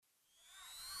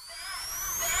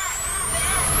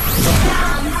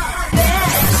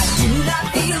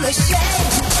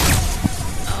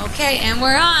Okay, and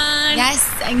we're on. Yes,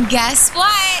 and guess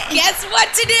what? Guess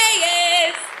what today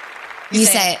is? You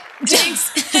say it.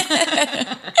 Jinx.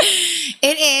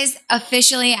 It is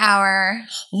officially our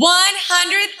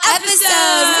 100th episode.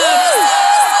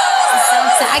 So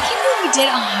excited. I can't believe we did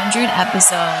 100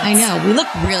 episodes. I know. We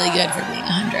look really good for being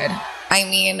 100. I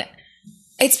mean,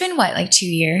 it's been what, like 2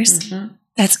 years? Mm-hmm.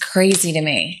 That's crazy to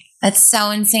me. That's so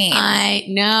insane. I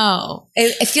know.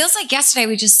 It feels like yesterday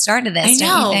we just started this, I don't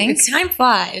know. you think? Time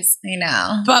flies. I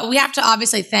know. But we have to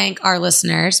obviously thank our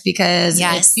listeners because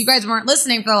if you guys weren't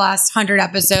listening for the last 100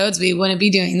 episodes, we wouldn't be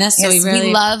doing this. So we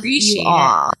really love appreciate you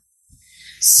all. it.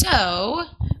 So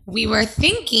we were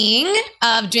thinking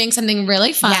of doing something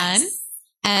really fun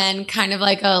and kind of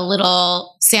like a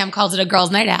little, Sam calls it a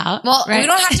girls' night out. Well, right? we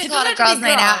don't have to call it a girls'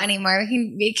 night out anymore.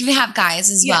 We can have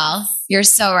guys as well. You're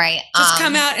so right. Just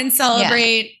come out and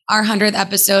celebrate our 100th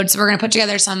episode. So we're going to put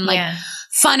together some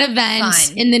fun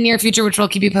events in the near future, which we'll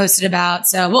keep you posted about.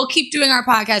 So we'll keep doing our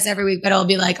podcast every week, but it'll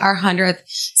be like our 100th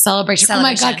celebration. Oh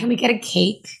my God, can we get a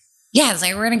cake? Yeah, it's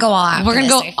like we're going to go all out. We're going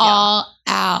to go all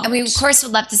out. And we, of course,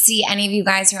 would love to see any of you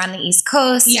guys who are on the East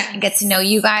Coast and get to know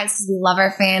you guys because we love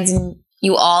our fans and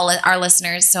you all, our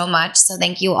listeners, so much. So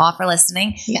thank you all for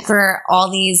listening for all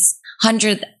these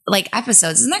 100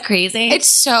 episodes. Isn't that crazy? It's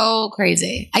so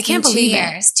crazy. I can't believe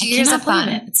it. 2 years of fun.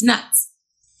 It's nuts.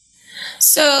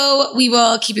 So we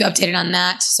will keep you updated on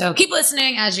that. So keep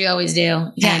listening as you always do.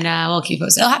 And we'll keep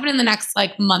posted. It'll happen in the next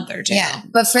month or two. Yeah.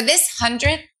 But for this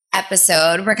 100th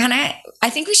episode, I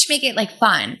think we should make it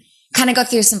fun. Kind of go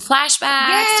through some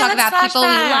flashbacks, talk about people we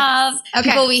love,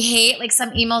 people we hate, some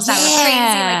emails that were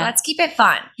crazy. Let's keep it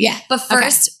fun. Yeah. But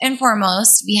first and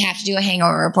foremost, we have to do a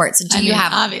hangover report. So do you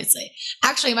have obviously.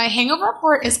 Actually, my hangover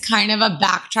report is kind of a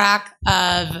backtrack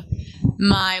of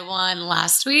my one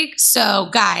last week. So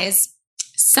guys,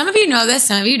 some of you know this,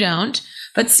 some of you don't,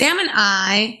 but Sam and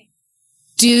I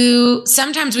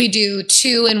sometimes we do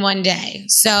 2 in one day.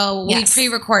 So we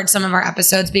pre-record some of our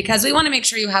episodes because we want to make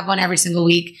sure you have one every single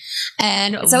week.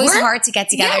 And it's always hard to get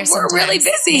together. Yeah, we're really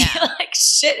busy. Yeah.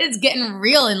 Shit is getting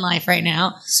real in life right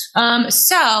now.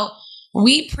 So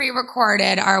we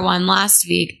pre-recorded our one last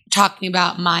week talking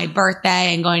about my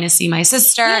birthday and going to see my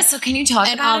sister. Yeah, so can you talk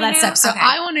and about all that stuff? So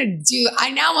I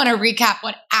now want to recap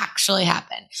what actually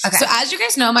happened. Okay. So as you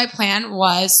guys know, my plan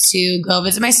was to go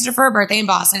visit my sister for her birthday in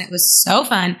Boston. It was so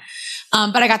fun.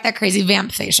 But I got that crazy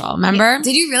vamp facial, remember?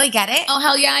 Did you really get it? Oh,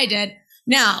 hell yeah, I did.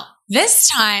 Now, this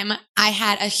time I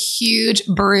had a huge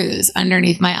bruise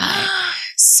underneath my eye.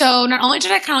 So not only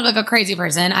did I kind of look like a crazy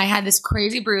person, I had this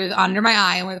crazy bruise under my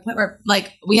eye. And we're at the point where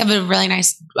we have a really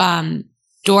nice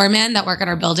doorman that work at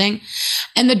our building.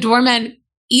 And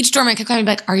each doorman kept coming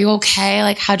like, are you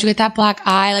okay? How'd you get that black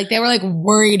eye? They were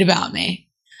worried about me.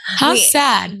 How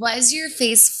sad. Was your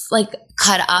face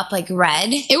cut up red?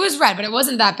 It was red, but it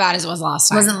wasn't that bad as it was last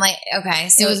time. It wasn't okay.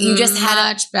 So it was you just had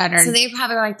much better. So they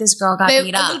probably were this girl got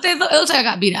beat up. It looked like I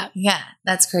got beat up. Yeah,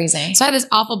 that's crazy. So I had this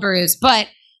awful bruise,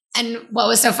 and what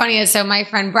was so funny is, my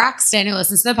friend Braxton, who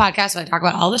listens to the podcast, who I talk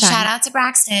about all the time. Shout out to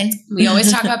Braxton. We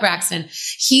always talk about Braxton.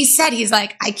 He's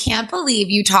like, I can't believe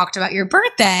you talked about your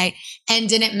birthday and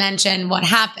didn't mention what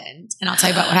happened. And I'll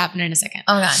tell you about what happened in a second.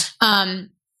 Oh, God.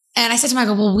 And I said to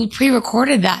Michael, well, we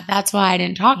pre-recorded that. That's why I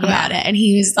didn't talk about it. And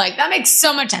he was like, that makes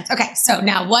so much sense. Okay, so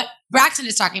now what Braxton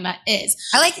is talking about is...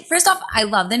 first off, I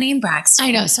love the name Braxton.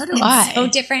 I know, so do I. It's so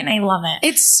different and I love it.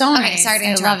 It's so nice. Sorry to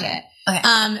interrupt. I love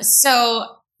it. Okay.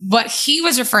 So what he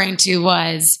was referring to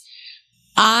was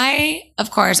I, of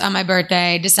course, on my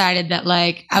birthday, decided that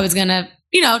I was going to,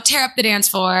 tear up the dance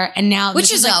floor. And now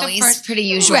which is always pretty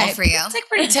usual for you. It's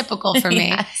pretty typical for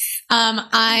me.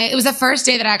 It was the first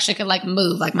day that I actually could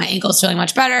move. My ankle's feeling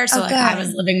much better. So I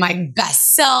was living my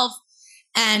best self.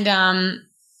 And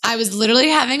I was literally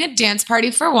having a dance party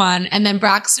for one. And then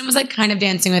Braxton was kind of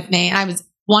dancing with me. And I was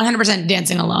 100%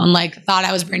 dancing alone. Thought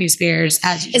I was Britney Spears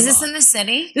as usual. Is this in the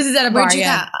city? This is at a bar.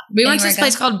 Yeah. We went to this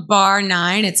place called Bar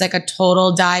 9. It's a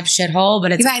total dive shithole,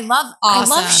 but it's I love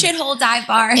shithole dive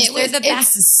bars. They're the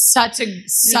best. It's such a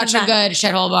good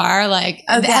shithole bar.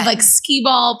 They have skee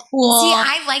ball, pool. See,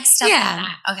 I like stuff like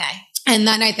that. Okay. And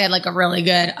that night they had a really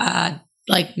good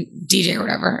DJ or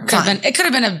whatever. It could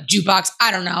have been a jukebox.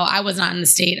 I don't know. I was not in the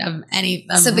state of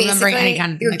remembering any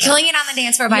kind of thing. You're killing it on the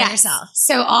dance floor by yourself.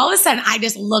 So all of a sudden I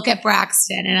just look at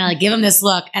Braxton and I give him this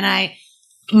look and I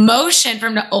motion for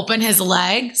him to open his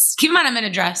legs. Keep in mind I'm in a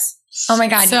dress. Oh my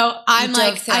God. So I'm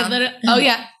not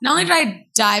only did I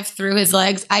dive through his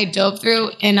legs, I dove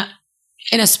through in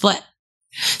a split.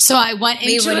 So I went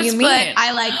into a split.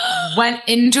 I like went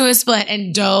into a split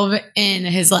and dove in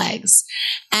his legs.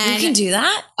 And you can do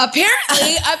that?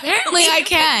 Apparently I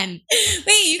can.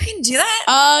 Wait, you can do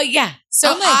that? Yeah. So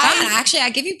oh my God. Actually, I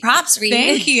give you props for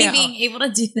thank you being able to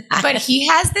do that. But he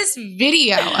has this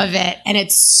video of it and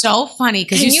it's so funny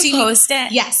because you post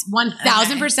it? Yes,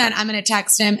 1000%. I'm going to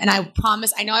text him and I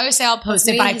promise, I know I always say I'll post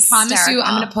it, but I promise you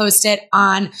I'm going to post it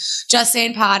on Just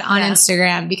Saying Pod on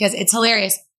Instagram because it's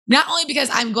hilarious. Not only because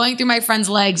I'm going through my friend's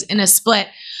legs in a split,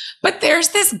 but there's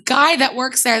this guy that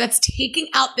works there that's taking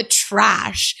out the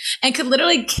trash and could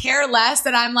literally care less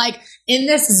that I'm like in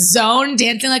this zone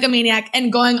dancing like a maniac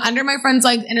and going under my friend's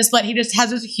legs in a split. He just has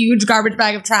this huge garbage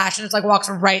bag of trash and just like walks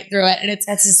right through it. And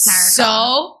that's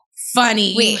so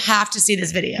funny. Wait, you have to see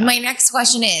this video. My next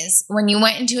question is, when you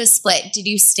went into a split, did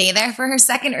you stay there for a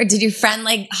second or did your friend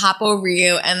like hop over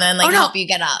you and then help you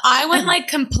get up? I went like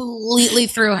completely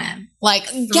through him. Like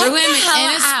threw him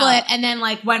in a split and then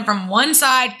like went from one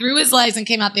side through his legs and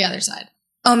came out the other side.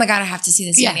 Oh my God, I have to see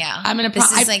this video. I'm going to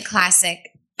This is like classic.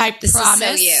 This promise.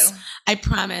 Is so you. I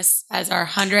promise as our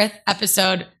 100th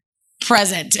episode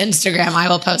present Instagram, I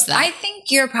will post that. I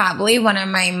think you're probably one of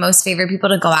my most favorite people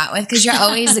to go out with because you're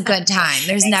always a good time.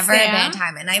 There's never a bad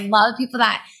time. And I love people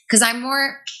that, because I'm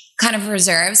more kind of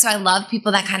reserved. So I love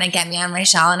people that kind of get me on my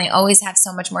shell and I always have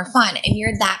so much more fun. And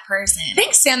you're that person.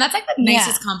 Thanks, Sam. That's like the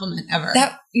nicest compliment ever.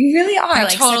 That you really are. I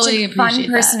like totally such a fun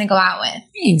person to go out with.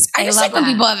 Thanks. I just like when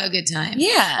people have a good time.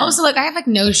 Yeah. Also, like I have like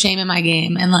no shame in my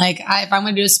game. And like if I'm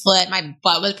going to do a split, my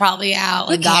butt was probably out.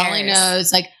 Like God only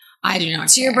knows. Like I do not.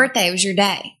 It's your birthday. It was your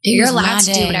day. You're allowed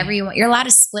to do whatever you want. You're allowed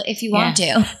to split if you want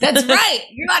to. That's right.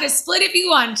 You're allowed to split if you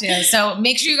want to. So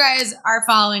make sure you guys are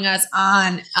following us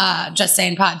on Just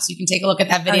Saying Pod so you can take a look at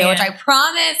that video, which I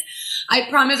promise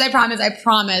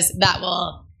that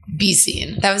will be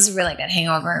seen. That was a really good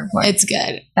hangover report. It's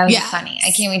good. That was funny.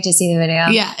 I can't wait to see the video.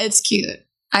 Yeah, it's cute.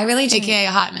 I really do. AKA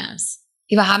a hot mess.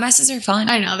 Yeah, but hot messes are fun.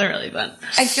 I know, they're really fun.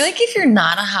 I feel like if you're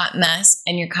not a hot mess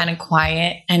and you're kind of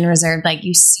quiet and reserved, like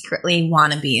you secretly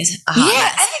want to be a hot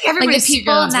mess. I think everybody like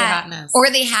people wants to be a hot mess. Or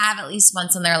they have at least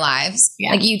once in their lives.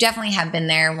 Yeah. Like you definitely have been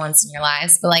there once in your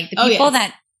lives. But like the people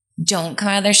that don't come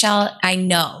out of their shell, I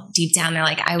know deep down they're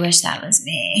like, I wish that was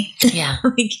me. Yeah.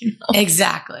 Like, you know.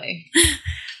 Exactly.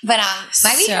 But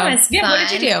my weekend was fun. Yeah, what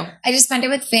did you do? I just spent it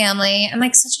with family. I'm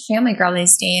like such a family girl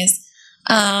these days.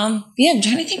 I'm trying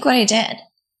to think what I did.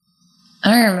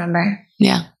 I don't remember.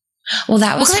 Yeah. Well,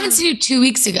 that was. Because I haven't seen you 2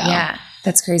 weeks ago. Yeah,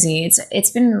 that's crazy.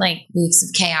 It's been like weeks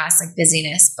of chaos, like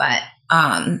busyness, but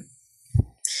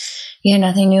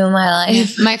nothing new in my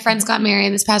life. My friends got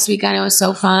married this past weekend. It was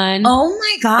so fun. Oh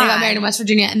my God, they got married in West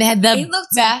Virginia, and they had the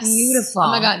best, beautiful. Oh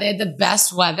my God, they had the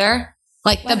best weather.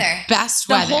 Like the best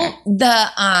weather.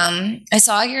 I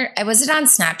saw was it on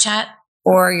Snapchat?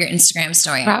 Or your Instagram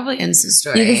story. Probably Insta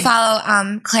story. You can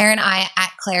follow Claire and I at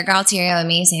Claire Galtiero and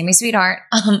me, Sammy Sweetheart.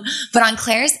 But on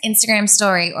Claire's Instagram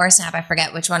story or Snap, I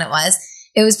forget which one it was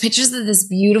pictures of this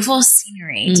beautiful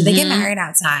scenery. Mm-hmm. Did they get married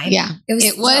outside? Yeah.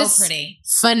 It was so pretty.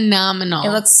 Phenomenal. It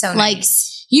looked so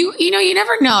nice. You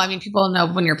never know. I mean, people know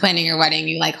when you're planning your wedding,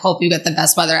 you like hope you get the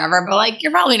best weather ever, but like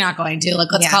you're probably not going to.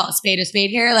 Like let's call a spade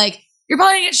here. Like you're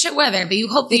probably gonna get shit weather, but you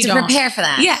hope that you don't prepare for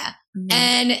that. Yeah. Mm-hmm.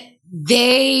 And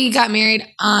they got married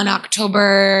on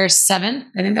October 7th.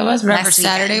 I think that was whatever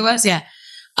Saturday was. Yeah.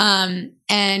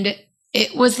 And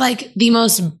it was like the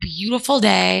most beautiful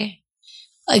day.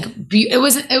 Like it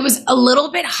was a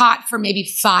little bit hot for maybe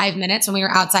 5 minutes when we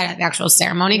were outside at the actual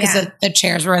ceremony because the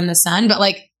chairs were in the sun, but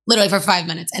like literally for 5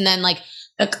 minutes. And then like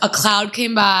a cloud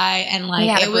came by and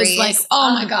like it was like,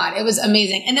 oh my God, it was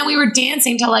amazing. And then we were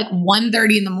dancing till like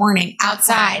 1:30 in the morning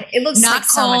outside. It looks not like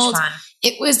so much fun.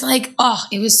 It was like,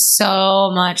 it was so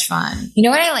much fun. You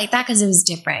know what? I like that because it was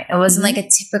different. It wasn't like a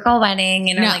typical wedding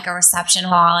or like a reception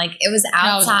hall. Like it was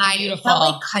outside. It felt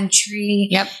like country.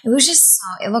 Yep. It was just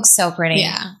it looked so pretty.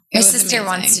 Yeah. My sister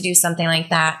wants to do something like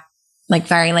that. Like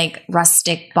very like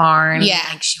rustic barn. Yeah.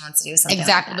 Like she wants to do something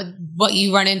exactly. Like that. But what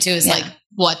you run into is like,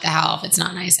 what the hell if it's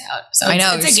not nice out? So I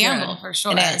know it's a gamble for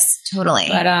sure. It is. Totally.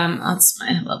 But that's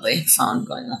my lovely phone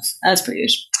going off. That's pretty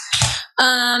huge.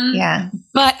 Yeah.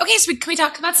 But okay, so can we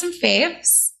talk about some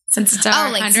faves since it's our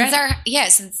 100th?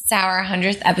 Since it's our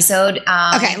 100th episode.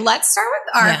 Okay, let's start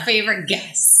with our favorite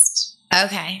guest.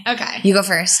 Okay. You go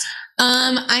first.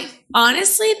 I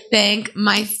honestly think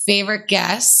my favorite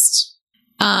guest,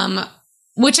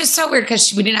 which is so weird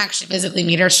because we didn't actually physically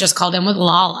meet her. She just called in with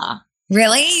Lala.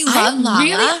 Really? You love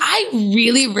Lala? I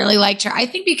really, really liked her. I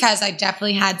think because I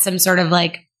definitely had some sort of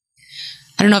like,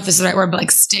 I don't know if this is the right word, but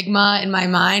like stigma in my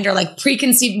mind or like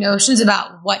preconceived notions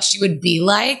about what she would be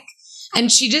like.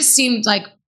 And she just seemed like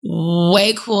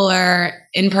way cooler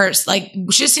in person. Like,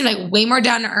 she just seemed like way more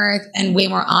down to earth and way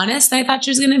more honest than I thought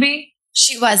she was going to be.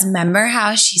 She was. Remember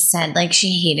how she said like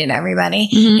she hated everybody,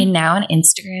 and now on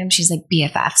Instagram she's like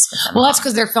BFFs with them. Well, that's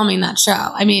because they're filming that show.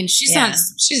 I mean, she's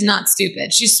not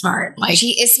stupid. She's smart. Like,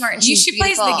 she is smart. And she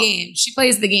plays the game. She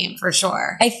plays the game for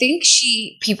sure. I think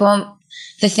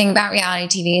the thing about reality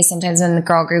TV is sometimes when the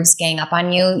girl group's gang up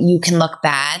on you, you can look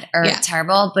bad or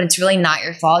terrible, but it's really not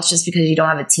your fault. It's just because you don't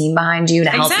have a team behind you to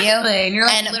help you. And you're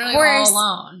like literally all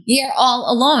alone. You're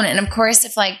all alone. And of course,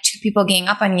 if like two people gang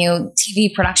up on you,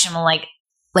 TV production will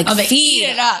they feed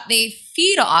it up. They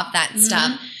feed off that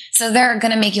stuff. So they're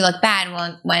going to make you look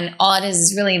bad when all it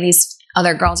is really these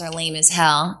other girls are lame as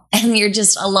hell and you're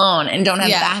just alone and don't have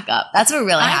backup. That's what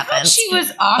really happens. She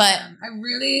was awesome. I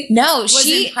really was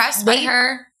impressed by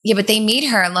her. Yeah, but they made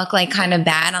her look like kind of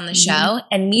bad on the show.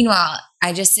 And meanwhile,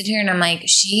 I just sit here and I'm like,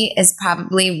 she is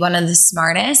probably one of the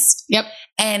smartest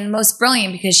and most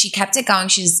brilliant because she kept it going.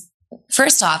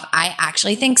 First off, I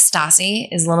actually think Stassi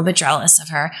is a little bit jealous of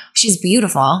her. She's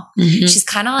beautiful. She's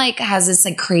kind of like has this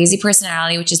like crazy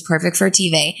personality, which is perfect for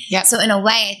TV. Yeah. So in a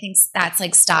way, I think that's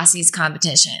like Stassi's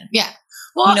competition. Yeah.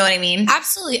 Well, you know what I mean?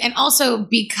 Absolutely. And also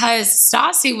because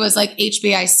Stassi was like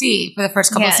HBIC for the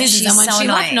first couple of seasons. And when she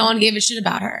left, no one gave a shit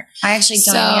about her. I actually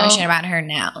don't give a shit about her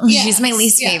now. She's my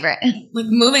least favorite. Like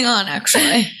moving on,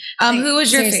 actually. Who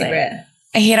was your favorite?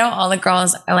 I hate how all the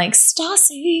girls are like,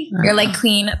 Stassi, you're like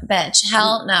queen bitch.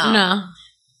 Hell no.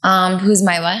 No. Who's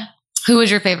my what? Who was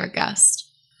your favorite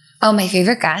guest? Oh, my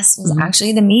favorite guest was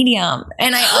actually the medium.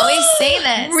 And I always say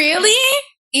this. Really?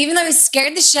 Even though it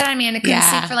scared the shit out of me and I couldn't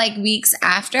sleep for like weeks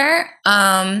after.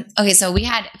 Okay, so we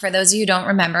had, for those of you who don't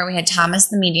remember, we had Thomas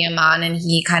the medium on and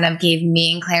he kind of gave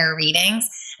me and Claire readings.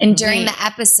 And during the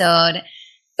episode,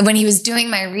 when he was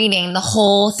doing my reading, the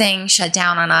whole thing shut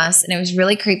down on us and it was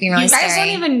really creepy and really scary. You guys don't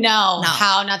even know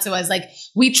how nuts it was. Like,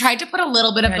 we tried to put a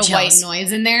little bit of the white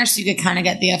noise in there so you could kind of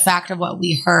get the effect of what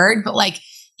we heard, but like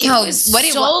it was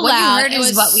so loud. What you heard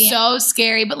is what we so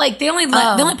scary. But like they only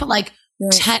put like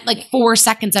 4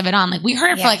 seconds of it on. Like we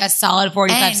heard it for like a solid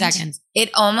 45 seconds. It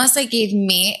almost like gave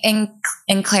me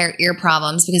and Claire ear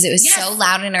problems because it was so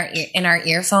loud in our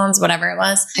earphones, whatever it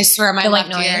was. I swear my left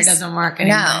ear doesn't work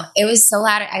anymore. No, it was so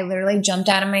loud. I literally jumped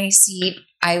out of my seat.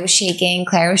 I was shaking.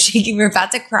 Claire was shaking. We were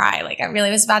about to cry. Like I really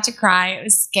was about to cry. It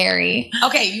was scary.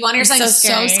 Okay, you want to hear something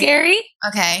so scary?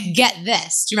 Okay. Get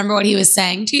this. Do you remember what he was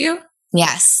saying to you?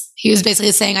 Yes. He was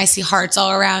basically saying, I see hearts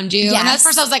all around you. Yes. And at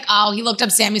first I was like, oh, he looked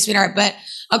up Sammy Sweetheart. But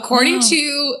according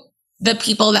to the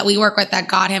people that we work with that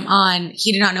got him on,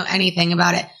 he did not know anything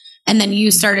about it. And then you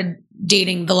started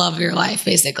dating the love of your life,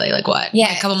 basically. Like what? Yeah.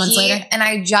 Like a couple months later? And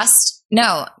I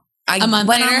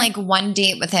went on like one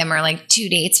date with him or like 2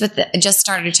 dates with just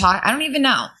started to talk. I don't even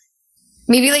know.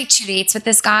 Maybe like 2 dates with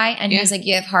this guy. And he was like,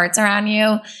 you have hearts around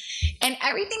you. And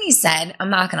everything he said,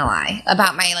 I'm not going to lie,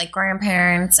 about my like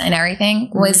grandparents and everything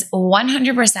was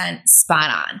 100% spot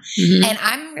on. And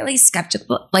I'm really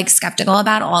skeptical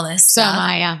about all this stuff. So am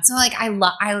I, yeah. So like I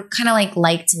kind of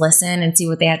like to listen and see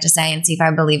what they have to say and see if I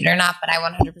believe it or not. But I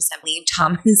 100% believe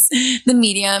Thomas, the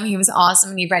medium. He was awesome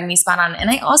and he read me spot on.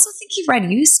 And I also think he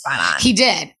read you spot on. He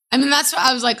did. I mean, that's what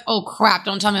I was like, oh crap,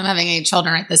 don't tell me I'm having any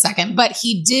children right this second. But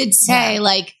he did say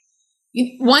like,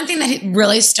 one thing that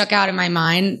really stuck out in my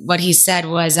mind, what he said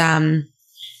was,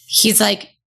 he's like,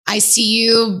 I see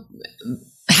you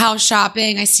house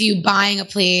shopping. I see you buying a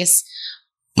place,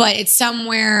 but it's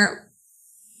somewhere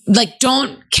like,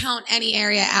 don't count any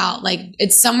area out. Like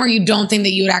it's somewhere you don't think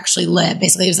that you would actually live.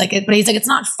 Basically, he was like, but he's like, it's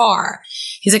not far.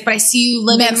 He's like, but I see you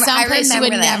living someplace you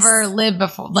would never live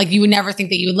before. Like you would never think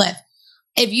that you would live.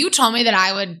 If you told me that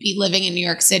I would be living in New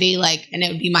York City, like, and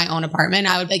it would be my own apartment,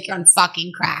 I would be like, you're on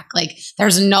fucking crack. Like,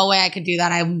 there's no way I could do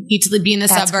that. I need to be in the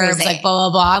suburbs, crazy. Like, blah,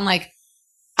 blah, blah. I'm like,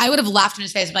 I would have laughed in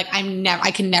his face. Like,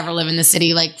 I can never live in the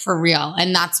city, like, for real.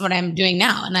 And that's what I'm doing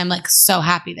now. And I'm like, so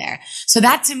happy there. So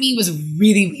that to me was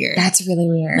really weird. That's really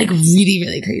weird. Like, really,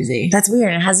 really crazy. That's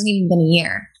weird. It hasn't even been a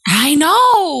year. I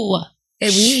know.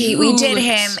 We did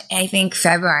him, I think,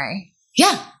 February.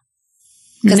 Yeah.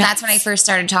 Because that's when I first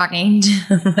started talking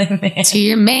to my man. To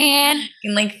your man.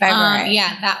 In like February.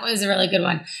 Yeah, that was a really good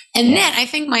one. And then I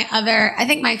think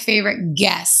my favorite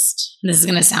guest, this is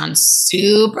going to sound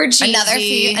super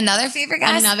cheesy. Another favorite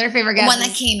guest? Another favorite guest. One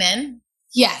that came in.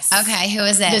 Yes. Okay, who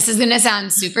is it? This is going to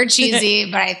sound super cheesy,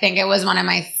 but I think it was one of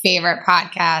my favorite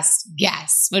podcast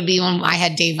guests would be when I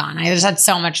had Dave on. I just had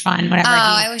so much fun whenever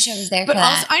I wish I was there for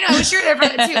that. I know, I wish you were there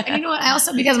for that too. And you know what? I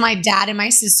also, because my dad and my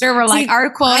sister were like our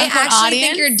quote unquote audience. I actually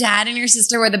think your dad and your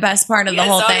sister were the best part of the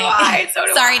whole thing.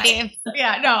 Sorry, Dave.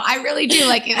 Yeah, no, I really do.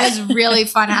 Like, it was really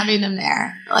fun having them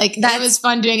there. Like, that was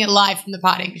fun doing it live from the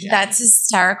potting show. That's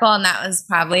hysterical. And that was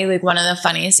probably like one of the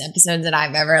funniest episodes that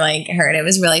I've ever like heard. It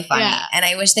was really funny. Yeah. And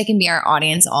I wish they can be our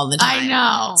audience all the time. I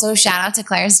know. So shout out to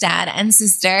Claire's dad and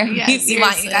sister. Yes, we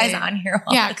want you guys on here.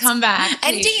 Come back.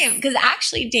 Please. And Dave, because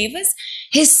actually Dave was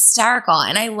hysterical.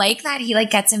 And I like that he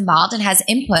like gets involved and has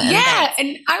input. Yeah.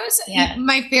 And I was,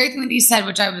 my favorite thing that he said,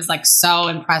 which I was like so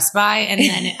impressed by. And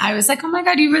then I was like, oh my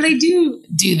God, you really do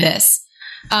this.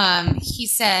 He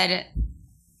said,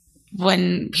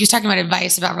 when he was talking about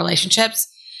advice about relationships,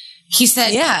 he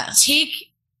said, he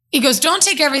goes, don't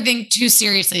take everything too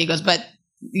seriously. He goes, but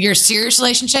your serious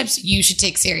relationships, you should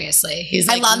take seriously. He's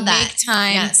like, I love that. Make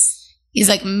time. Yes. He's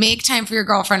like, make time for your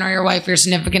girlfriend or your wife, or your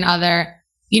significant other.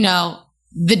 You know,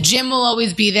 the gym will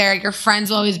always be there. Your friends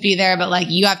will always be there. But like,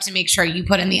 you have to make sure you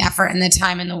put in the effort and the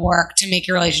time and the work to make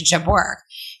your relationship work.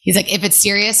 He's like, if it's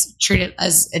serious, treat it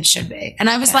as it should be. And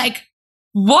I was like,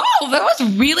 whoa, that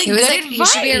was really good advice. You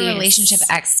should be a relationship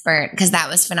expert, because that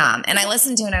was phenomenal. And I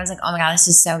listened to it and I was like, oh my God, this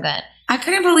is so good. I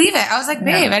couldn't believe it. I was like,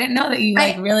 babe, I didn't know that you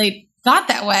like really thought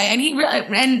that way. And he really,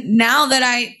 and now that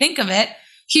I think of it,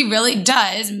 he really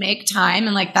does make time.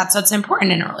 And like, that's what's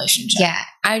important in a relationship. Yeah.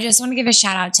 I just want to give a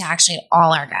shout out to actually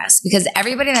all our guests, because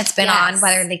everybody that's been on,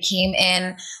 whether they came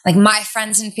in, like my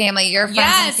friends and family, your friends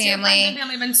and family. Your friends and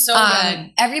family have been so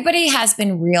good. Everybody has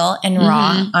been real and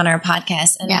raw on our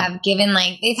podcast, and have given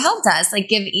they've helped us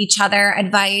give each other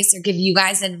advice or give you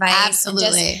guys advice.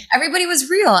 Absolutely. Everybody was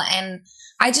real. And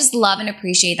I just love and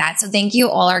appreciate that. So thank you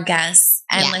all our guests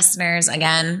and listeners.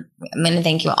 Again, I'm going to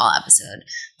thank you all episode.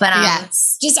 But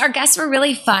just our guests were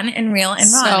really fun and real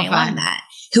and raw. And I love that.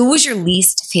 Who was your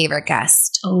least favorite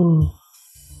guest? Oh,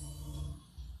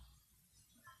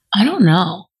 I don't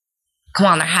know. Come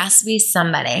on, there has to be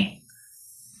somebody.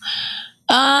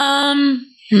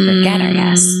 Forget our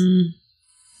guest.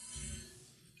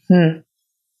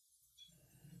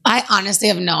 I honestly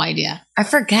have no idea. I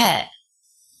forget.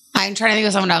 I'm trying to think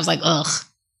of someone I was like, ugh.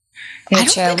 We're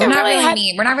not really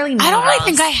mean. We're not really mean. I don't really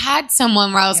think I had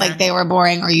someone where I was like, they were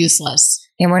boring or useless.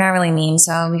 Yeah, we're not really mean,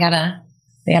 so we gotta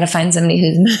find somebody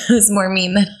who's more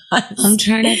mean than us. I'm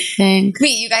trying to think.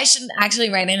 Wait, you guys should actually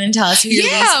write in and tell us who your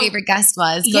least favorite guest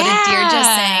was. Go to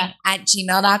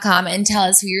dearjustsaying@gmail.com and tell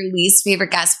us who your least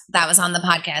favorite guest that was on the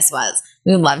podcast was.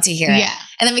 We would love to hear it. Yeah.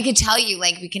 And then we could tell you,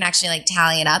 we can actually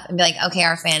tally it up and be like, okay,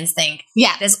 our fans think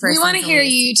this person. We want to hear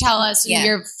you tell us who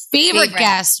your favorite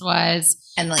guest was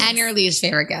and your least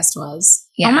favorite guest was.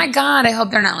 Yeah. Oh my God. I hope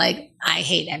they're not like, I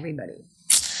hate everybody.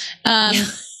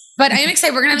 But I am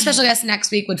excited. We're going to have a special guest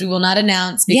next week, which we will not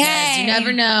announce because you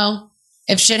never know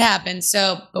if shit happens.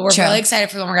 So, but we're really excited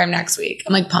for the one we're going to have next week.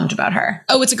 I'm pumped about her.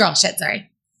 Oh, it's a girl. Shit.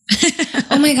 Sorry.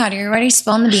 Oh my God. You're already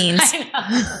spilling the beans.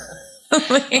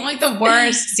 I'm the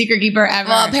worst secret keeper ever.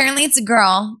 Well, apparently it's a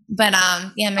girl, but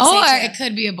I'm excited. Or it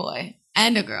could be a boy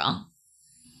and a girl.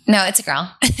 No, it's a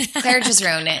girl. Claire just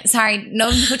ruined it. Sorry.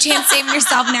 No chance saving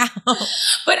yourself now.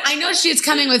 But I know she's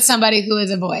coming with somebody who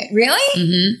is a boy. Really?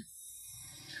 Mm-hmm.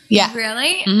 Yeah.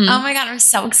 Really? Mm-hmm. Oh my God. I'm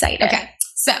so excited. Okay.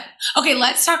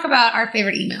 Let's talk about our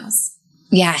favorite emails.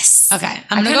 Yes. Okay.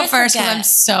 I'm going to go first because I'm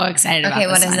so excited about this.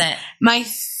 Okay. What is it? My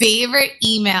favorite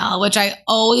email, which I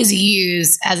always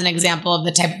use as an example of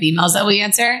the type of emails that we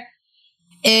answer,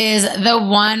 is the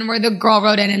one where the girl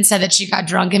wrote in and said that she got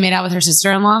drunk and made out with her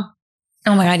sister-in-law.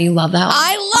 Oh my God. You love that one.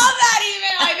 I love that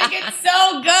email. I think it's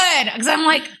so good because I'm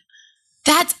like,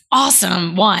 that's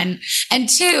awesome. One. And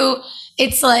two,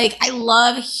 it's I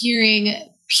love hearing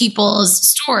people's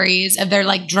stories of their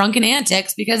drunken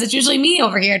antics because it's usually me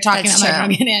over here talking about my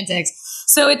drunken antics.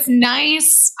 So it's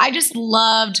nice. I just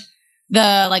loved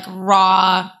the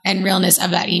raw and realness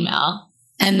of that email.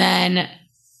 And then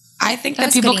I think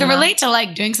that people can relate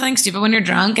to doing something stupid when you're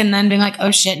drunk and then being like,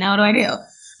 oh shit, now what do I do?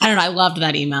 I don't know. I loved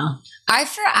that email. I'm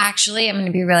going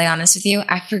to be really honest with you.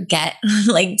 I forget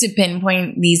to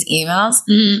pinpoint these emails,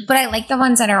 but I like the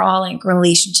ones that are all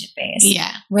relationship based. Yeah.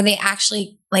 Where they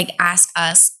actually ask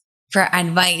us for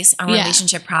advice on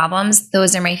relationship problems.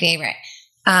 Those are my favorite.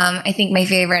 I think my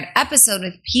favorite episode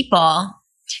with people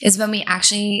is when we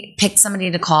actually picked somebody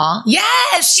to call.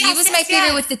 Yes. She was my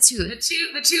favorite with the two. The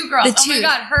two girls. Oh my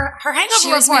God. Her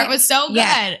hangover report was so good.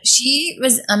 Yeah, she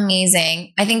was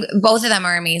amazing. I think both of them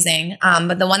are amazing.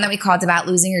 But the one that we called about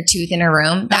losing her tooth in her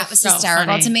room, that was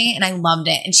hysterical to me. And I loved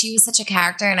it. And she was such a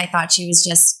character. And I thought she was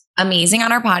just amazing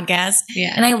on our podcast.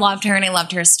 Yeah. And I loved her and I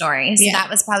loved her story. So that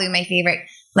was probably my favorite,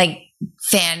 like,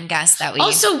 fan guest that we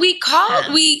also we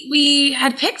called. We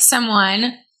had picked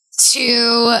someone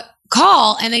to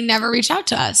call and they never reached out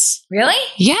to us. Really?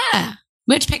 Yeah.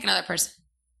 We had to pick another person.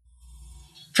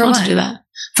 For what? To do that.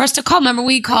 For us to call. Remember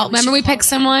we called. Remember we picked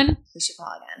someone. We should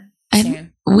call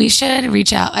again. We should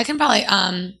reach out. I can probably.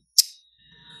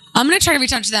 I'm gonna try to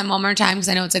reach out to them one more time because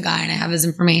I know it's a guy and I have his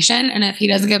information. And if he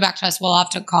doesn't get back to us, we'll have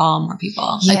to call more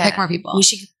people. Yeah. Like pick more people. We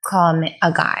should call him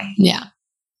a guy. Yeah.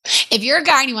 If you're a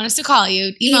guy and you want us to call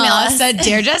you, email us at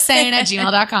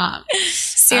dearjustsaying@gmail.com.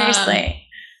 Seriously.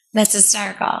 That's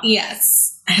hysterical.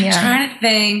 Yes. I'm trying to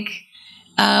think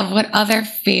of what other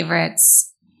favorites.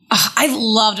 Oh, I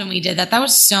loved when we did that. That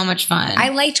was so much fun. I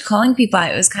liked calling people.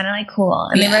 It was kind of like cool.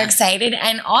 And they were excited.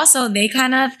 And also they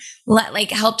kind of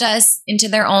helped us into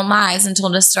their own lives and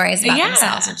told us stories about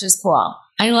themselves, which is cool.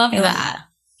 I love that.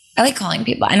 I like calling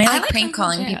people. And I like prank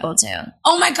calling people too.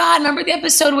 Oh my God. Remember the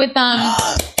episode with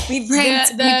we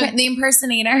pranked the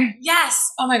impersonator?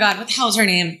 Yes. Oh my God. What the hell is her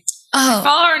name? Oh.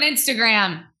 Follow her on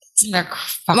Instagram.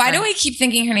 Why do I keep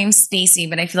thinking her name's Stacy,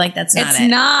 but I feel like that's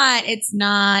not it.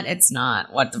 It's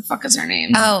not. What the fuck is her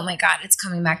name? Oh my God, it's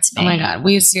coming back to me. Oh my God,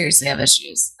 we seriously have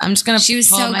issues. I'm just gonna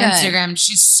pull up my Instagram.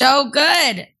 She's so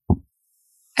good.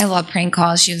 I love prank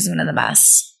calls. She was one of the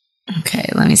best. Okay,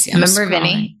 let me see. Remember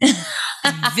Vinny?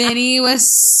 Vinny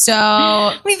was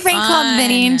so we prank called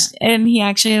Vinny and he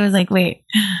actually was like, wait,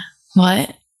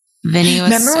 what? Vinny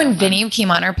was Remember when Vinny came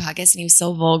on our podcast and he was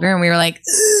so vulgar and we were like,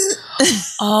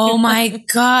 oh my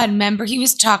God. Remember he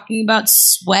was talking about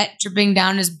sweat dripping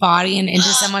down his body and into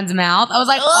someone's mouth? I was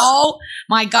like, oh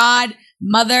my God,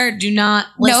 mother, do not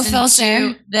listen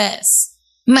to this.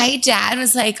 My dad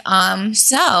was like,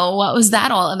 so what was that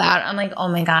all about? I'm like, oh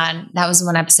my God, that was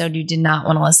one episode you did not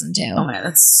want to listen to. Oh my God,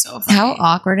 that's so funny. How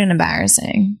awkward and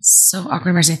embarrassing. So awkward and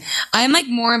embarrassing. I'm like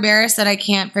more embarrassed that I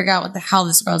can't figure out what the hell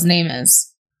this girl's name is.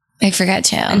 I forget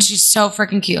too. And she's so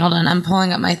freaking cute. Hold on. I'm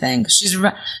pulling up my thing. She's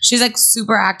like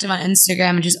super active on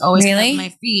Instagram and she's always on my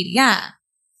feed. Yeah.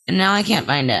 And now I can't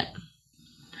find it.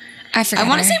 I forgot. I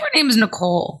want to say her name is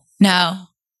Nicole. No.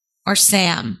 Or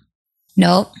Sam.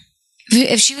 Nope.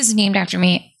 If she was named after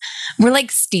me, we're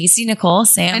like Stacy, Nicole,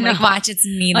 Sam. Like, watch, it's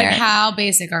neither. Like, how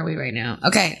basic are we right now?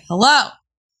 Okay. Hello.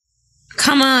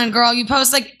 Come on, girl. You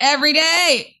post like every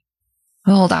day.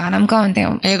 Hold on, I'm going through.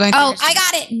 Are you going through I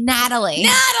got it. Natalie.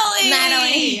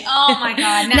 Oh my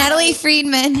God. Natalie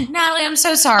Friedman. Natalie, I'm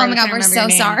so sorry. Oh my God, we're so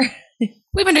sorry.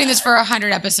 We've been doing this for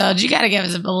 100 episodes. You got to give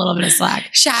us a little bit of slack.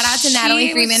 Shout out to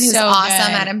Natalie Friedman, who's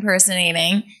awesome at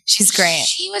impersonating. She's great.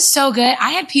 She was so good.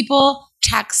 I had people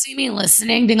texting me,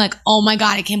 listening, being like, oh my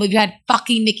God, I can't believe you had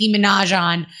fucking Nicki Minaj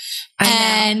on.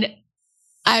 And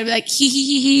I'd be like,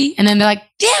 hee. And then they're like,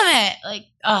 damn it. Like,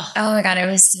 oh my God, it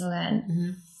was so good. Mm-hmm.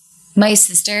 My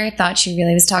sister thought she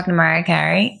really was talking to Mariah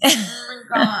Carey. Oh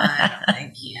my God. I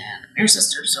can't. Your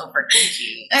sister's so freaking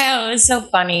cute. Oh, it was so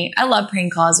funny. I love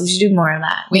prank calls. We should do more of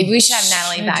that. Maybe we should have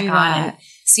Natalie back on and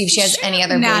see if she has any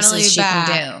other voices she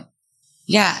can do.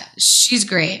 Yeah, she's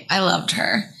great. I loved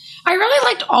her. I really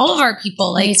liked all of our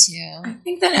people. Like, me too. I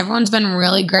think that everyone's been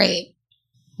really great.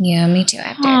 Yeah, me too.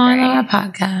 After our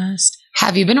podcast.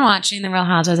 Have you been watching The Real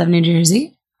Housewives of New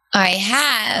Jersey? I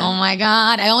have. Oh my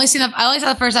God. I only saw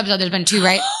the first episode. There's been 2,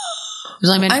 right?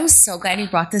 I'm so glad you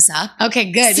brought this up.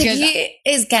 Okay, good. Siggy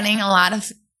is getting a lot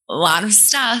of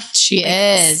stuff. She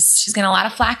is. She's getting a lot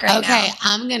of flack right now. Okay,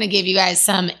 I'm going to give you guys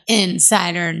some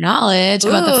insider knowledge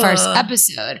about the first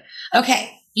episode.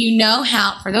 Okay, you know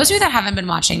how, for those of you that haven't been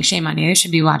watching, shame on you. You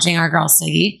should be watching our girl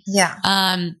Siggy. Yeah.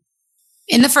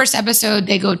 In the first episode,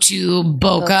 they go to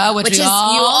Boca, which we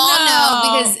all you all know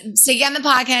because Siggy on the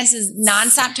podcast is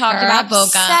nonstop talking about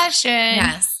Boca.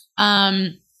 Yes.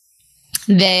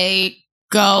 They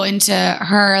go into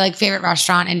her like favorite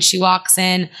restaurant and she walks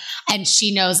in and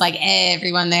she knows like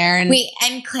everyone there. And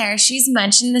and Claire, she's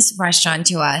mentioned this restaurant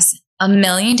to us a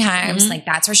million times. Like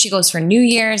that's where she goes for New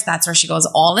Year's. That's where she goes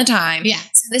all the time. Yeah.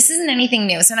 So this isn't anything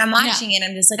new. So when I'm watching it,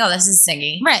 I'm just like, oh, this is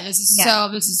Siggy. Right. This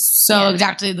is so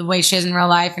exactly the way she is in real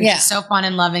life. And she's so fun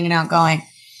and loving and outgoing.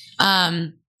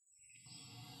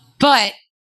 But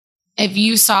if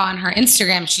you saw on her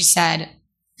Instagram, she said,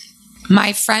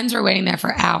 my friends were waiting there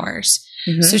for hours.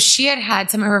 Mm-hmm. So she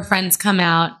had some of her friends come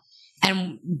out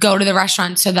and go to the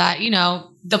restaurant so that, you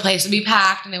know, the place would be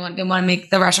packed and they want to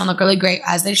make the restaurant look really great,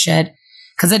 as they should,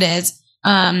 because it is.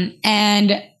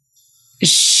 And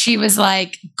she was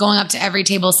like going up to every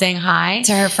table saying hi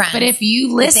to her friends. But if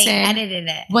you listen, they edited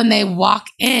it. When they walk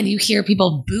in, you hear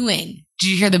people booing. Did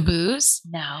you hear the boos?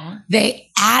 No. They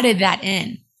added that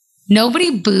in.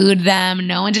 Nobody booed them.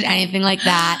 No one did anything like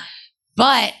that.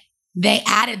 but they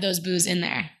added those boos in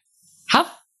there. How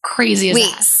crazy is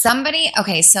that? Somebody,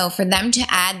 okay, so for them to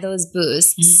add those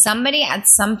boos, somebody at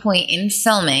some point in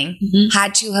filming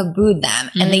had to have booed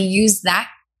them, and they used that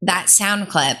sound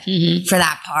clip for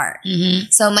that part.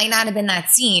 So it might not have been that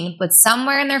scene, but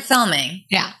somewhere in their filming,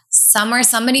 somewhere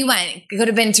somebody went. It could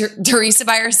have been Teresa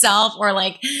by herself or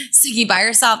like Siggy by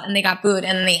herself, and they got booed,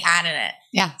 and then they added it.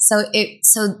 Yeah. So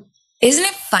isn't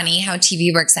it funny how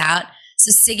TV works out?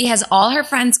 So Siggy has all her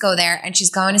friends go there, and she's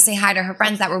going to say hi to her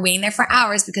friends that were waiting there for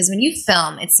hours, because when you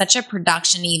film, it's such a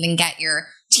production to even get your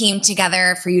team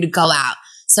together for you to go out.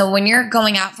 So when you're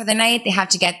going out for the night, they have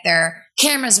to get their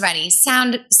cameras ready,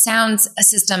 sound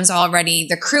systems all ready.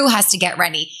 The crew has to get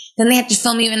ready. Then they have to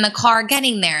film you in the car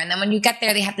getting there. And then when you get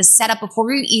there, they have to set up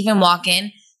before you even walk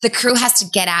in. The crew has to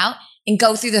get out and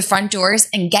go through the front doors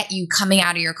and get you coming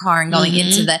out of your car and going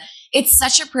into it's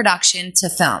such a production to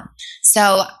film.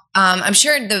 So I'm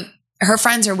sure her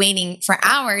friends are waiting for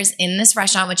hours in this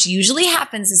restaurant, which usually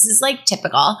happens. This is like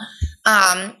typical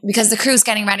because the crew's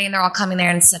getting ready and they're all coming there,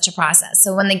 and it's such a process.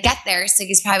 So when they get there,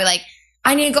 Siggy's probably like,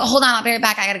 I need to go, hold on, I'll be right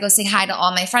back. I got to go say hi to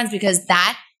all my friends, because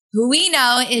who we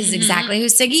know is exactly who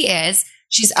Siggy is.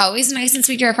 She's always nice and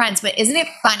sweet to her friends. But isn't it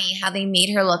funny how they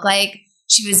made her look like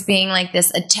she was being like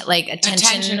this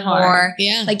attention whore,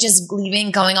 like just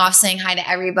leaving, going off, saying hi to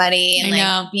everybody, and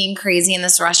like being crazy in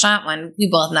this restaurant, when we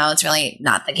both know it's really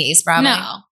not the case, probably.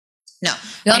 No.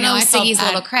 We all know Siggy's a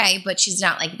little cray, but she's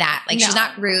not like that. Like she's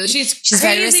not rude. She's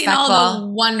very respectful. In all the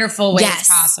wonderful ways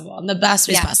possible, in the best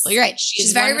ways possible. You're right.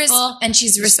 She's very and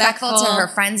she's respectful to her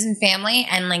friends and family,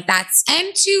 and like that's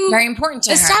very important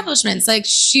to establishments. Her. Like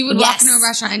she would walk into a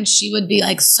restaurant and she would be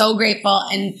like so grateful,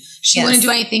 and she wouldn't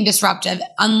do anything disruptive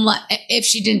unless if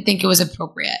she didn't think it was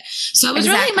appropriate. So I was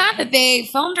really mad that they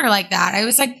filmed her like that. I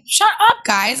was like, shut up,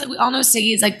 guys. Like we all know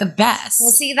Siggy is like the best. Well,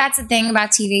 see, that's the thing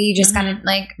about TV. You just gotta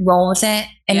like roll with it.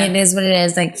 And it is what it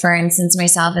is. Like, for instance,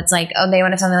 myself, it's like, oh, they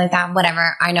want to film me like that.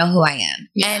 Whatever. I know who I am.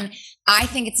 And I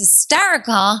think it's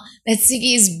hysterical that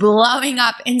Siggy's blowing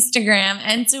up Instagram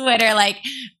and Twitter. Like,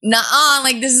 nuh-uh.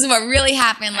 Like, this is what really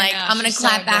happened. Like, I'm going to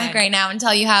clap back right now and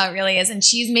tell you how it really is. And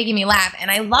she's making me laugh.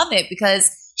 And I love it because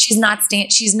she's not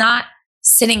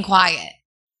sitting quiet.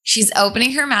 She's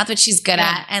opening her mouth, which she's good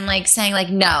at, and like saying like,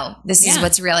 no, this is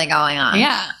what's really going on.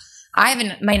 Yeah.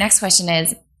 My next question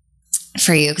is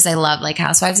for you, because I love like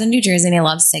Housewives in New Jersey and I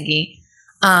love Siggy.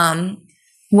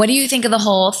 What do you think of the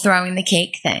whole throwing the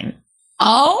cake thing?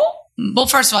 Oh, well,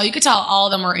 first of all, you could tell all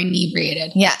of them were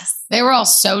inebriated. Yes. They were all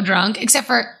so drunk, except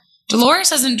for Dolores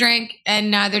doesn't drink,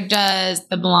 and neither does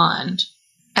the blonde.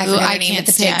 I can't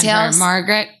stand her.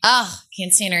 Margaret. Oh,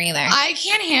 can't stand her either. I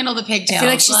can't handle the pigtails. I feel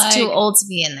like she's too old to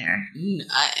be in there.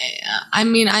 I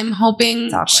mean, I'm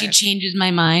hoping she changes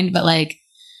my mind, but like,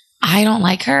 I don't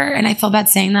like her, and I feel bad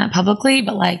saying that publicly,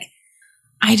 but like,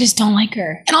 I just don't like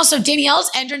her. And also,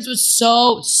 Danielle's entrance was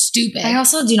so stupid. I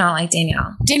also do not like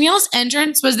Danielle. Danielle's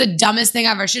entrance was the dumbest thing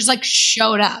ever. She just like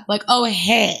showed up, like, oh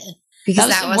hey, because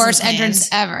that was the worst entrance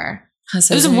ever.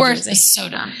 It was the worst. It's so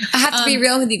dumb. I have to be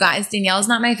real with you guys. Danielle's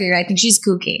not my favorite. I think she's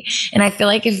kooky, and I feel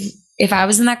like if I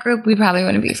was in that group, we probably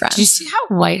wouldn't be friends. Do you see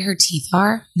how white her teeth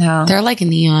are? No, they're like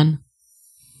neon,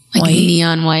 like white?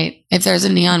 Neon white. If there's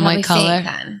a neon white color,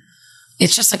 then.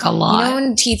 It's just like a lot. You know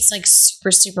when teeth's like super,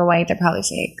 super white, they're probably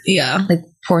fake. Yeah. Like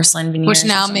porcelain veneers. Which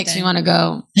now makes me want to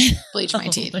go bleach my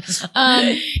teeth.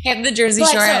 Have the Jersey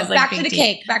Shore has like back to the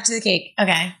cake. Back to the cake.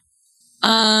 Okay.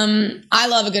 I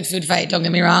love a good food fight. Don't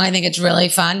get me wrong. I think it's really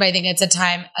fun, but I think it's a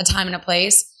time and a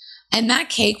place. And that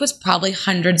cake was probably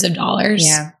hundreds of dollars.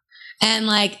 Yeah. And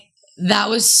like, that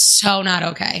was so not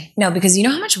okay. No, because you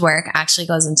know how much work actually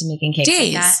goes into making cakes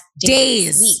like that?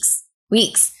 Days.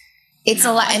 Weeks. It's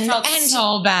a lot. I felt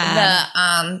so bad.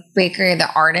 The baker,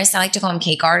 the artist, I like to call them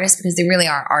cake artists because they really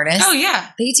are artists. Oh,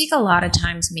 yeah. They take a lot of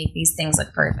time to make these things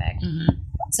look perfect. Mm-hmm.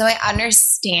 So I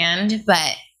understand,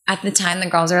 but at the time, the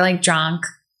girls are like drunk.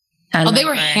 And they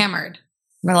were hammered.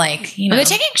 We're like, you know. Were they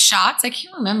taking shots? I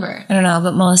can't remember. I don't know,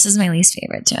 but Melissa's my least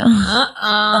favorite too. I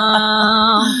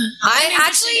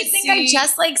actually think I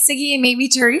just like Siggy and maybe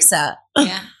Teresa.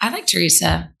 Yeah, I like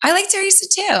Teresa. I like Teresa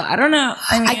too. I don't know.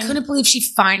 I couldn't believe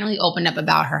she finally opened up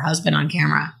about her husband on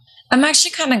camera. I'm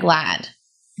actually kind of glad.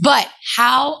 But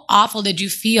how awful did you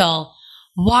feel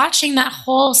watching that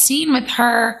whole scene with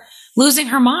her losing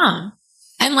her mom?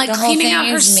 And like cleaning out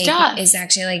her stuff is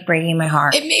actually like breaking my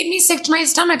heart. It made me sick to my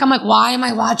stomach. I'm like, why am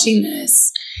I watching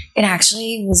this? It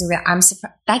actually was I'm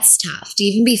surprised. That's tough to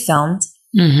even be filmed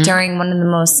during one of the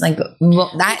most like.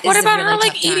 What about her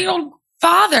like 80-year-old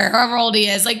father, however old he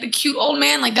is, like the cute old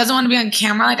man, like doesn't want to be on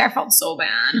camera. Like I felt so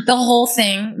bad. The whole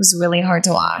thing was really hard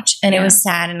to watch, and it was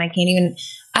sad. And I can't even.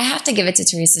 I have to give it to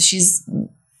Teresa. She's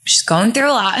going through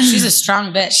a lot. She's a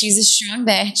strong bitch. She's a strong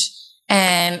bitch.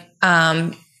 And,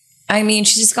 I mean,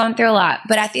 she's just going through a lot.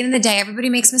 But at the end of the day, everybody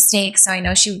makes mistakes. So I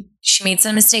know she made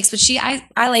some mistakes, but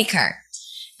I like her.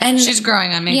 And she's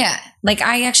growing on me. Yeah. Like,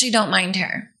 I actually don't mind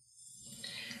her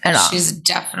at all. She's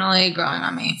definitely growing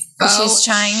on me. She's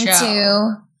trying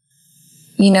to,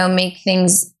 you know, make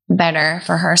things better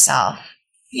for herself.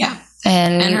 Yeah.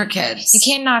 And her kids. You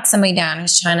can't knock somebody down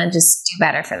who's trying to just do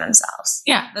better for themselves.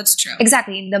 Yeah, that's true.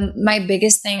 Exactly. My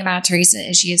biggest thing about Teresa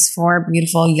is she has 4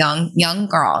 beautiful young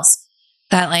girls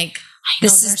that like,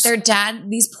 this is their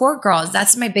dad. These poor girls.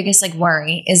 That's my biggest like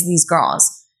worry is these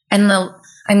girls. And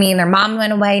their mom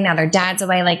went away. Now their dad's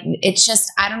away. Like, it's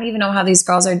just, I don't even know how these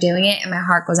girls are doing it. And my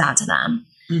heart goes out to them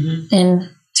and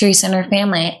Teresa and her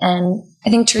family. And I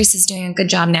think Teresa's doing a good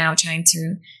job now trying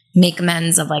to make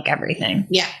amends of like everything.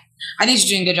 Yeah. I think she's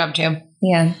doing a good job too.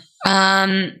 Yeah.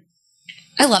 I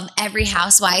love every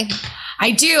housewife.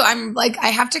 I do. I'm like, I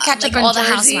have to catch up on all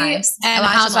Jersey the housewives and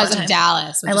Housewives of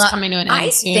Dallas, which is coming to an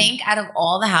end soon. I think out of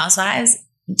all the housewives,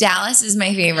 Dallas is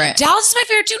my favorite. Dallas is my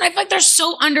favorite too. And I feel like they're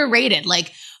so underrated.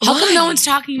 Like, how come no one's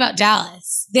talking about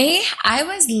Dallas? I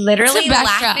was literally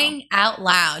laughing out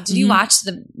loud. Did you watch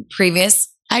the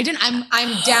previous? I didn't.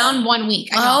 I'm down 1 week.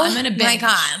 I know. I'm in a binge. My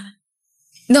God.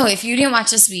 No, if you didn't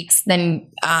watch this week's, then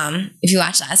if you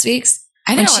watched last week's,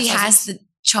 I know she has the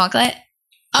chocolate.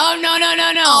 Oh, no.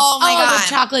 Oh my God. The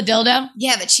chocolate dildo?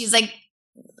 Yeah, but she's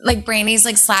like Brandy's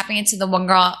like slapping it to the one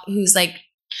girl who's like,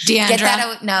 Deandra. Get that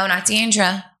out. No, not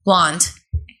Deandra. Blonde.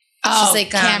 Oh, she's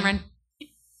like Cameron.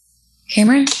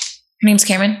 Cameron? Her name's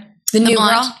Cameron. The new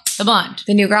blonde. girl? The blonde.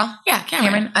 The new girl? Yeah,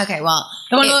 Cameron. Okay, well.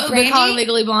 The one they call her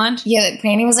Legally Blonde? Yeah,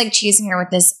 Brandy was like chasing her with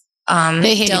this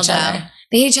they hate dildo. each other.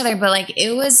 They hate each other, but like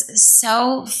it was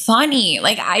so funny.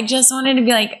 Like I just wanted to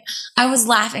be like, I was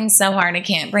laughing so hard. I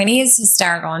can't. Brandy is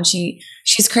hysterical and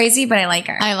she's crazy, but I like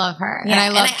her. I love her. Yeah, and I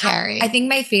love Carrie. I think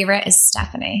my favorite is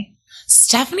Stephanie.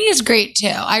 Stephanie is great too.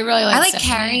 I really like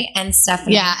Stephanie. Carrie and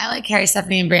Stephanie. Yeah, I like Carrie,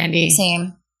 Stephanie, and Brandy.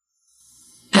 Same.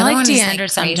 I like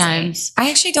Deandra sometimes. I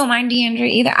actually don't mind Deandra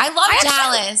either. I love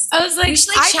Dallas. I was like, we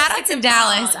should shout out to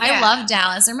Dallas. Yeah. I love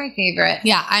Dallas. They're my favorite.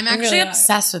 Yeah, I'm actually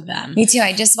obsessed with them. Me too.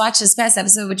 I just watched this past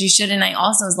episode, which you should, and I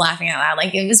also was laughing out loud.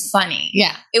 Like, it was funny.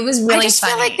 Yeah. It was really funny. I just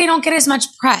feel like they don't get as much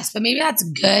press, but maybe that's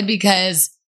good because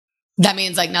that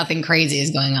means like nothing crazy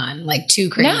is going on, like too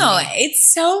crazy. No,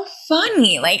 it's so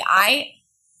funny. Like, I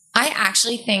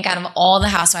actually think out of all the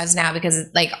housewives now, because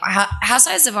like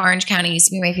Housewives of Orange County used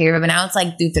to be my favorite, but now it's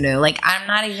like doo-doo-doo. Like I'm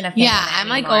not even a fan of it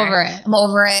I'm anymore. like over it. I'm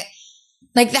over it.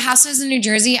 Like the Housewives of New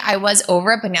Jersey, I was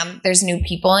over it, but now there's new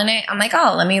people in it. I'm like,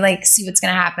 oh, let me like see what's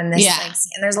going to happen. Like, and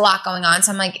there's a lot going on.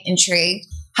 So I'm like intrigued.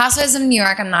 Housewives of New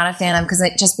York, I'm not a fan of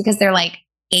because they're like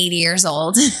 80 years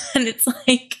old. And it's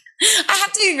like, I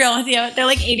have to be real with you. They're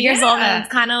like 80 years old and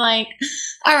it's kind of like,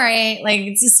 all right, like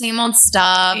it's the same old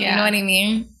stuff. You know what I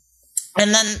mean?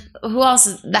 And then who else?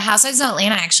 The Housewives of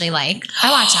Atlanta I actually like.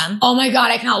 I watch them. Oh my God.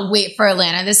 I cannot wait for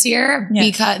Atlanta this year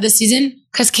this season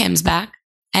because Kim's back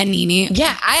and Nene.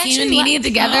 Yeah. Kim and Nene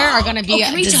together are going to be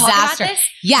a disaster.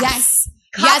 Yes.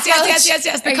 Yes.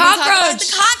 The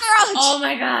cockroach. Oh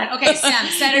my God. Okay, Sam,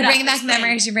 set it up.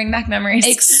 You bring back memories.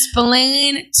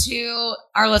 Explain to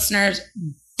our listeners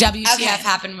WTF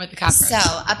happened with the cockroach.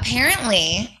 So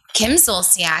apparently Kim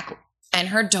Zolciak and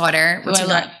her daughter,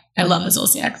 I love the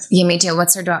Zolciaks. Yeah, me too.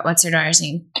 What's her daughter's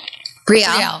name?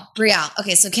 Brielle.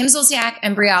 Okay, so Kim Zolciak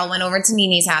and Brielle went over to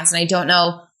Nene's house, and I don't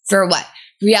know for what.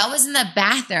 Brielle was in the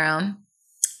bathroom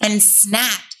and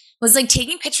was like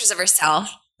taking pictures of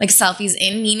herself, like selfies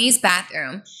in Nene's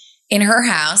bathroom in her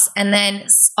house. And then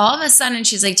all of a sudden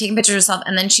she's like taking pictures of herself,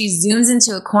 and then she zooms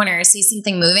into a corner, sees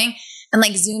something moving, and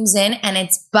like zooms in, and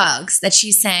it's bugs that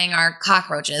she's saying are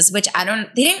cockroaches, which I don't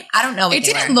know what it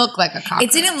didn't look like a cockroach.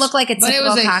 It didn't look like a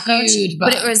typical cockroach,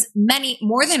 but it was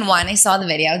more than one. I saw the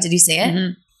video. Did you see it?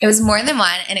 Mm-hmm. It was more than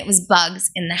one, and it was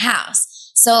bugs in the house.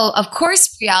 So of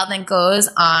course, Brielle then goes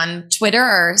on Twitter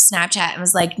or Snapchat and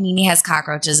was like, Nene has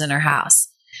cockroaches in her house.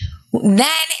 Then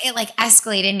it like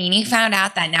escalated. Nene found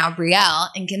out that now Brielle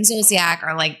and Kim Zolciak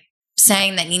are like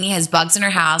saying that Nene has bugs in her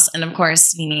house, and of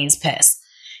course, Nene is pissed.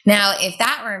 Now, if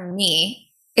that were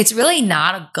me, it's really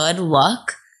not a good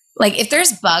look. Like, if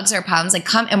there's bugs or problems,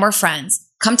 like and we're friends,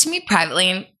 come to me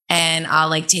privately and I'll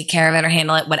like take care of it or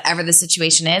handle it, whatever the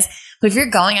situation is. But if you're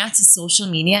going out to social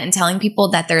media and telling people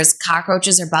that there's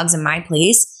cockroaches or bugs in my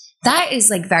place, that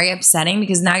is like very upsetting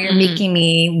because now you're making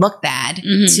me look bad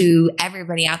to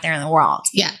everybody out there in the world.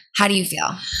 Yeah. How do you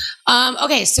feel?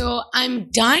 Okay, so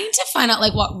I'm dying to find out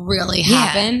like what really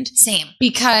happened. Same.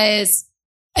 Because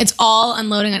it's all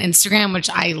unloading on Instagram, which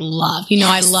I love. You know,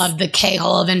 I love the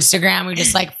K-hole of Instagram. We're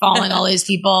just like following all these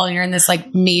people and you're in this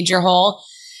like major hole.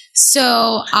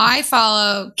 So I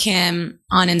follow Kim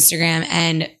on Instagram,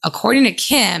 and according to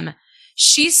Kim,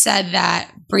 she said that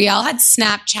Brielle had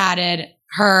Snapchatted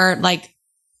her, like,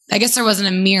 I guess there wasn't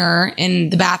a mirror in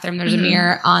the bathroom. There's a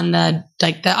mirror on the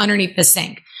underneath the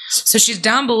sink. So she's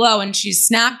down below and she's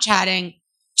Snapchatting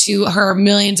to her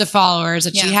millions of followers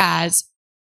that she has,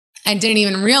 and didn't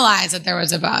even realize that there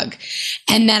was a bug.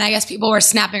 And then I guess people were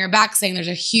snapping her back saying there's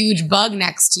a huge bug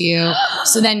next to you.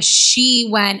 So then she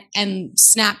went and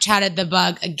Snapchatted the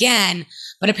bug again,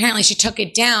 but apparently she took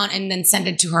it down and then sent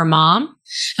it to her mom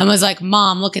and was like,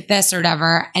 Mom, look at this or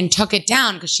whatever, and took it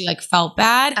down because she like felt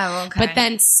bad. Oh, okay. But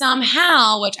then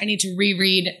somehow, which I need to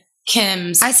reread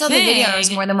Kim's I saw the video. It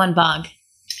was more than one bug.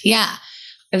 Yeah.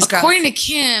 According to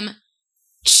Kim,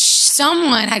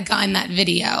 someone had gotten that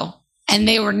video and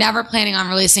they were never planning on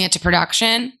releasing it to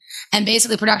production. And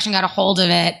basically production got a hold of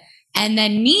it. And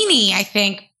then Nene, I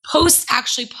think,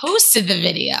 actually posted the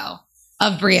video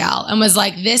of Brielle and was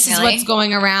like, this is what's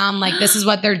going around. Like, this is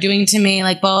what they're doing to me.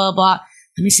 Like, blah, blah, blah.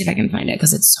 Let me see if I can find it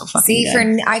because it's so fucking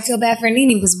good. I feel bad for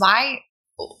Nene because why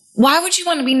would you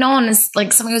want to be known as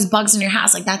like somebody who has bugs in your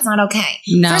house? Like, that's not okay.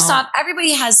 No. First off,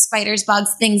 everybody has spiders,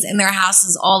 bugs, things in their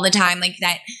houses all the time. Like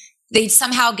that they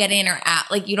somehow get in or out.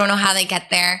 Like, you don't know how they get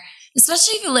there.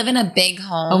 Especially if you live in a big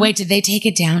home. Oh, wait, did they take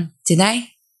it down? Did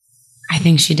they? I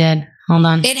think she did. Hold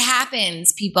on. It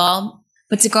happens, people.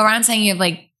 But to go around saying you have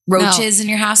like roaches in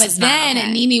your house is not okay. But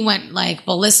then Nene went like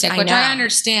ballistic, which I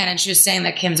understand. And she was saying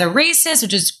that Kim's a racist,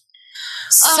 which is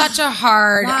such a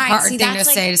hard thing to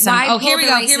say to someone. Oh, here we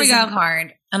go.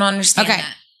 Card. I don't understand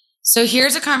that. So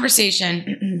here's a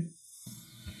conversation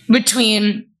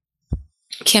between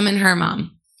Kim and her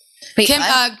mom. Wait, Kim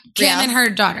and her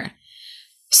daughter.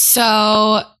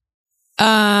 So,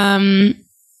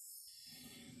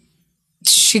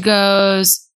 she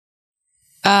goes,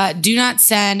 do not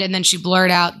send. And then she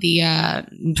blurred out the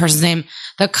person's name,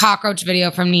 the cockroach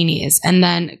video from Nene's. And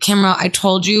then Kim wrote, I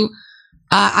told you,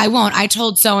 I won't. I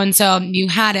told so-and-so you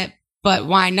had it, but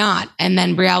why not? And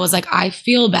then Brielle was like, I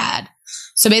feel bad.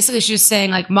 So basically she was saying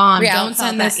like, Mom, Brielle, don't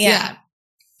send this. Yeah.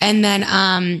 And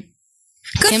then,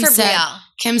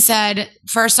 Kim said,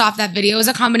 first off, that video is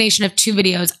a combination of two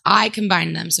videos. I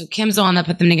combined them. So Kim's the one that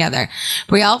put them together.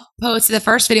 Brielle posted the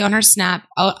first video on her Snap,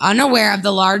 unaware of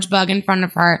the large bug in front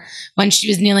of her when she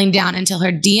was kneeling down until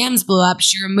her DMs blew up.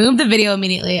 She removed the video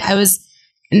immediately. I was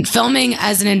filming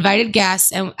as an invited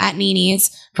guest at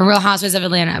Nene's for Real Housewives of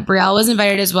Atlanta. Brielle was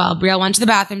invited as well. Brielle went to the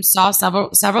bathroom, saw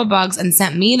several bugs, and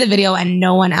sent me the video and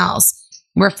no one else.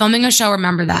 We're filming a show,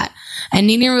 remember that. And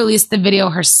Nene released the video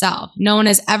herself. No one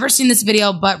has ever seen this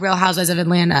video but Real Housewives of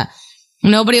Atlanta.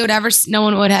 No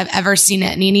one would have ever seen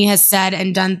it. Nene has said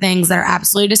and done things that are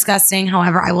absolutely disgusting.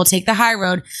 However, I will take the high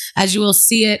road, as you will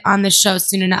see it on the show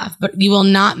soon enough. But you will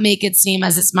not make it seem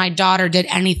as if my daughter did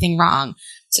anything wrong.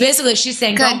 So basically, she's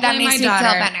saying, good, that makes me feel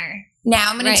better. Now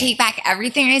I'm going to take back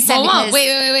everything I said. Well,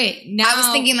 wait. Now, I was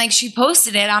thinking like she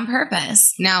posted it on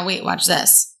purpose. Now, wait, watch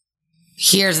this.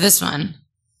 Here's this one.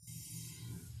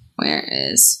 Where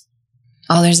is?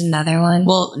 Oh, there's another one.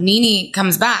 Well, Nene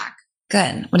comes back.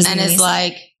 Good. What is and is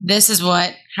like, this is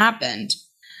what happened.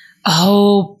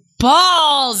 Oh,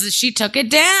 balls. She took it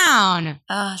down.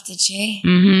 Oh, did she?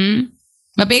 Mm-hmm.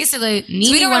 But basically,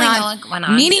 Nene went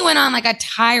on. Nene went on like a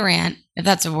tyrant, if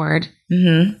that's a word.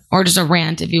 Mm-hmm. Or just a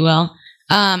rant, if you will.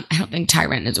 I don't think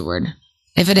tyrant is a word.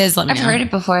 If it is, let me know. I've heard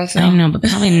it before, I know, but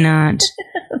probably not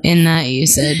in that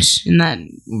usage, in that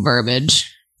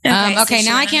verbiage. Okay,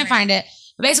 now I can't find it.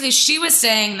 But basically, she was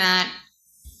saying that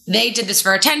they did this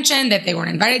for attention, that they weren't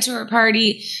invited to her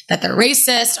party, that they're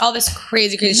racist, all this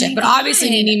crazy shit. But obviously,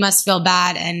 Nene must feel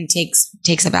bad and takes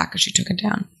it back because she took it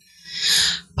down.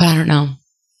 But I don't know.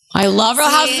 I love Real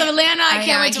Houses of Atlanta. I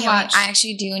can't wait to watch. I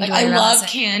actually do enjoy. I love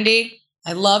Candy.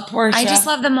 I love Portia. I just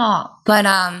love them all. But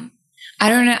I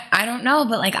don't know.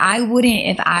 But like, I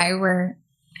wouldn't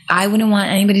want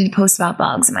anybody to post about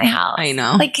bugs in my house. I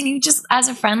know. Like, can you just, as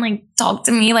a friend, like, talk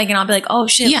to me? Like, and I'll be like, oh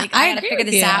shit, yeah, like, I gotta figure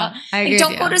this out. Like,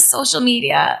 don't go to social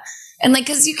media. And like,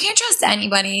 cause you can't trust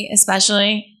anybody,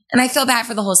 especially. And I feel bad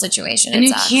for the whole situation. And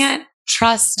you can't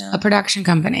trust a production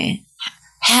company.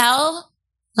 Hell,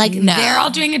 like, no. They're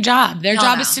all doing a job. Their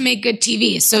job is to make good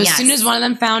TV. So as soon as one of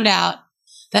them found out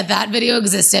that video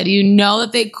existed, you know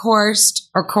that they coerced.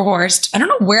 I don't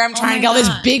know where I'm trying to get all these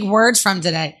big words from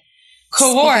today.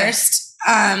 Coerced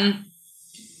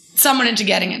someone into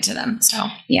getting it to them. So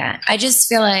yeah, I just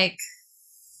feel like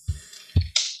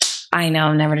I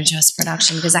know never to trust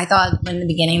production because I thought in the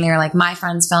beginning they were like my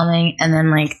friends filming and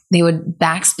then like they would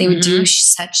do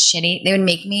such shitty. They would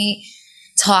make me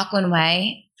talk one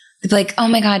way. They'd be like, oh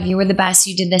my God, you were the best.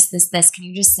 You did this. Can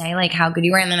you just say like how good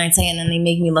you were? And then I'd say, and then they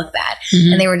make me look bad.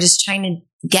 And they were just trying to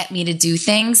get me to do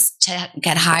things to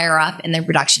get higher up in their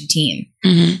production team.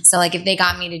 So like if they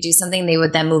got me to do something, they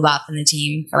would then move up in the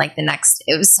team for like the next.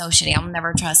 It was so shitty. I'll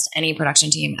never trust any production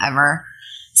team ever.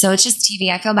 So it's just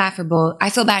TV. I feel bad for both. I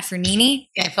feel bad for Nene.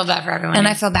 Yeah, I feel bad for everyone. And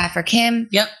I feel bad for Kim.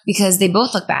 Yep. Because they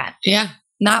both look bad. Yeah.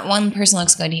 Not one person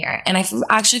looks good here. And I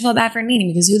actually feel bad for Nene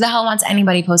because who the hell wants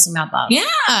anybody posting about love? Yeah.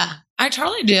 I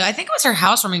totally do. I think it was her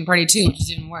housewarming party too, which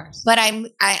is even worse. But I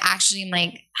actually am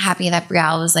like happy that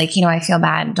Brielle was like, I feel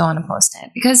bad. Don't want to post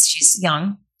it because she's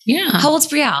young. Yeah. How old's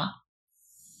Brielle?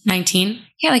 19.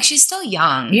 Yeah, like she's still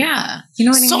young. Yeah. You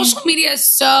know what I mean? Social media is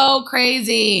so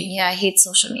crazy. Yeah, I hate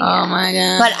social media. Oh my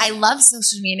God. But I love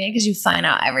social media because you find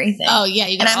out everything. Oh yeah.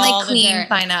 You get and I'm like clean,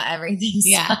 find out everything.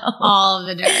 Yeah. So. All of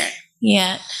the dirt.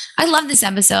 Yeah. I love this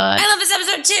episode. I love this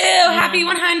episode too. Yeah. Happy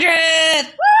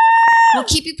 100. We'll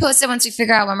keep you posted once we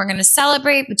figure out when we're going to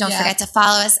celebrate, but don't forget to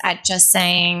follow us at Just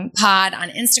Saying Pod on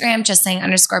Instagram, Just Saying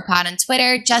 _pod on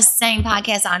Twitter, Just Saying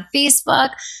Podcast on Facebook.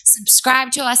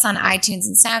 Subscribe to us on iTunes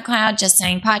and SoundCloud, Just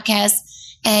Saying Podcast,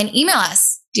 and email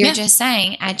us,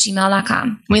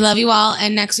 dearjustsaying@gmail.com. We love you all.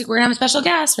 And next week we're going to have a special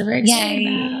guest. We're very excited.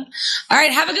 Yay. All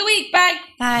right. Have a good week. Bye.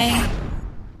 Bye.